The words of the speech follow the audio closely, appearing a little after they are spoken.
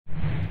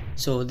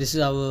So this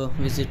is our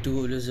visit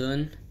to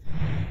Luzerne,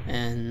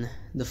 and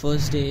the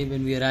first day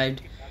when we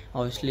arrived,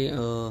 obviously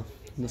the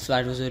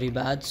flight was very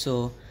bad,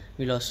 so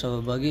we lost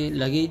our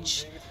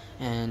luggage.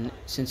 And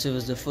since it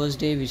was the first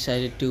day, we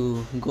decided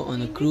to go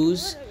on a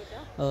cruise.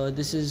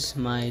 This is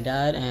my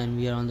dad, and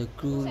we are on the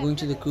going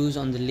to the cruise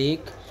on the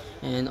lake.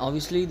 And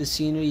obviously the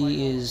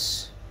scenery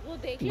is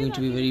going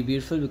to be very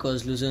beautiful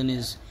because Luzerne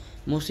is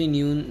mostly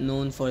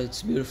known for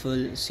its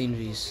beautiful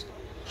sceneries.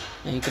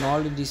 And you can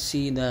already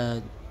see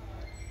that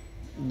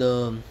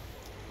the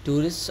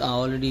tourists are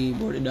already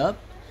boarded up,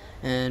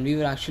 and we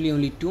were actually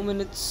only 2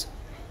 minutes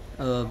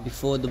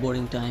before the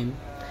boarding time.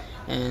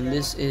 And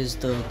this is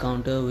the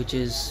counter, which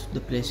is the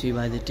place we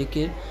buy the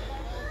ticket,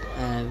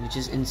 which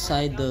is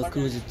inside the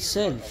cruise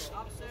itself.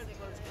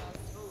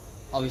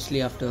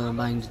 Obviously, after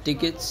buying the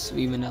tickets,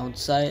 we went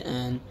outside,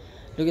 and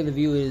look at the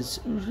view. Is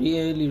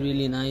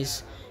really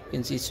nice. You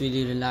can see it's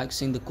really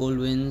relaxing, the cold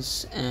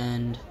winds,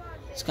 and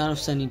it's kind of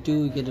sunny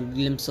too. You get a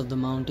glimpse of the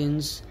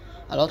mountains,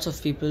 a lots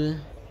of people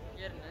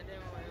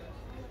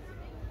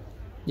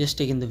just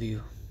taking the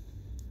view.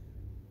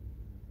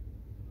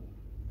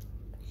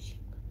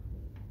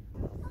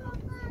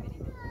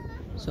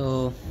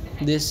 So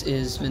this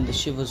is when the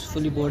ship was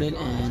fully boarded,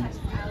 and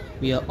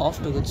we are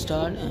off to a good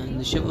start. And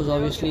the ship was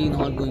obviously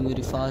not going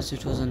very fast,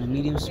 it was on a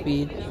medium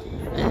speed,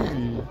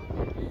 and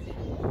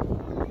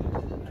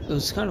it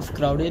was kind of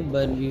crowded,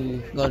 but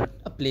we got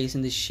a place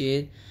in the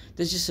shade.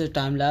 This is just a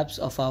time lapse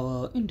of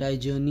our entire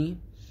journey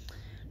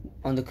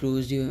on the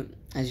cruise.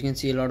 As you can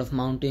see, a lot of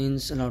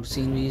mountains, a lot of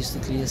sceneries, the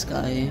clear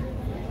sky.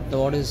 The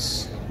water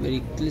is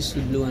very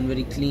crystal blue and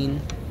very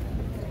clean.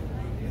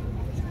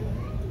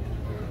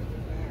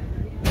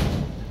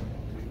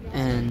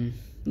 And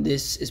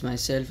this is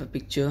myself, a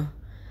picture.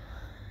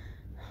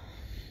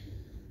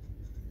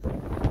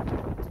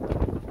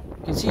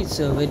 You can see it's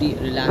a very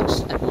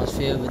relaxed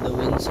atmosphere with the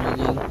wind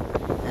swinging,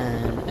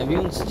 and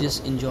everyone's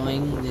just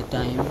enjoying their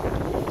time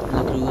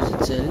on the cruise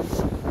itself,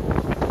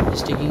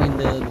 just taking in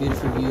the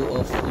beautiful view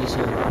of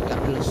Lucerne,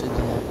 capital of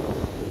Switzerland.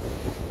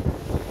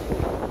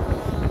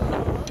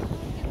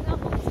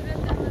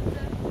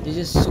 They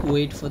just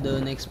wait for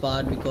the next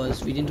part,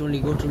 because we didn't only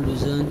go to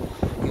Lucerne,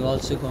 we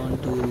also gone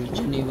to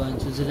Geneva in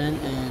Switzerland,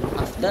 and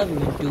after that we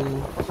went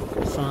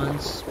to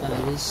France,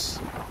 Paris.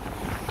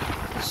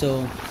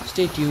 So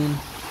stay tuned,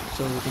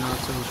 so we can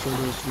also show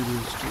those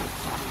videos too.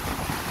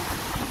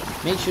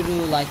 Make sure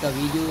to like our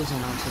videos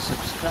and also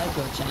subscribe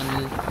to our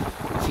channel.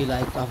 If you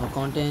like our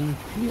content,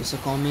 leave us a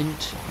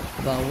comment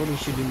about what we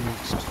should do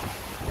next.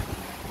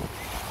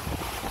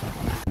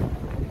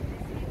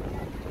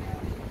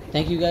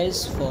 Thank you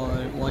guys for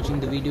watching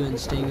the video and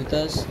staying with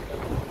us.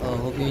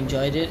 Hope you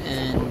enjoyed it,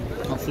 and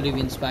hopefully we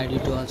inspired you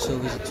to also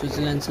visit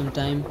Switzerland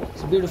sometime.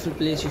 It's a beautiful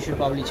place, you should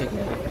probably check it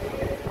out.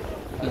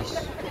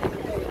 Peace.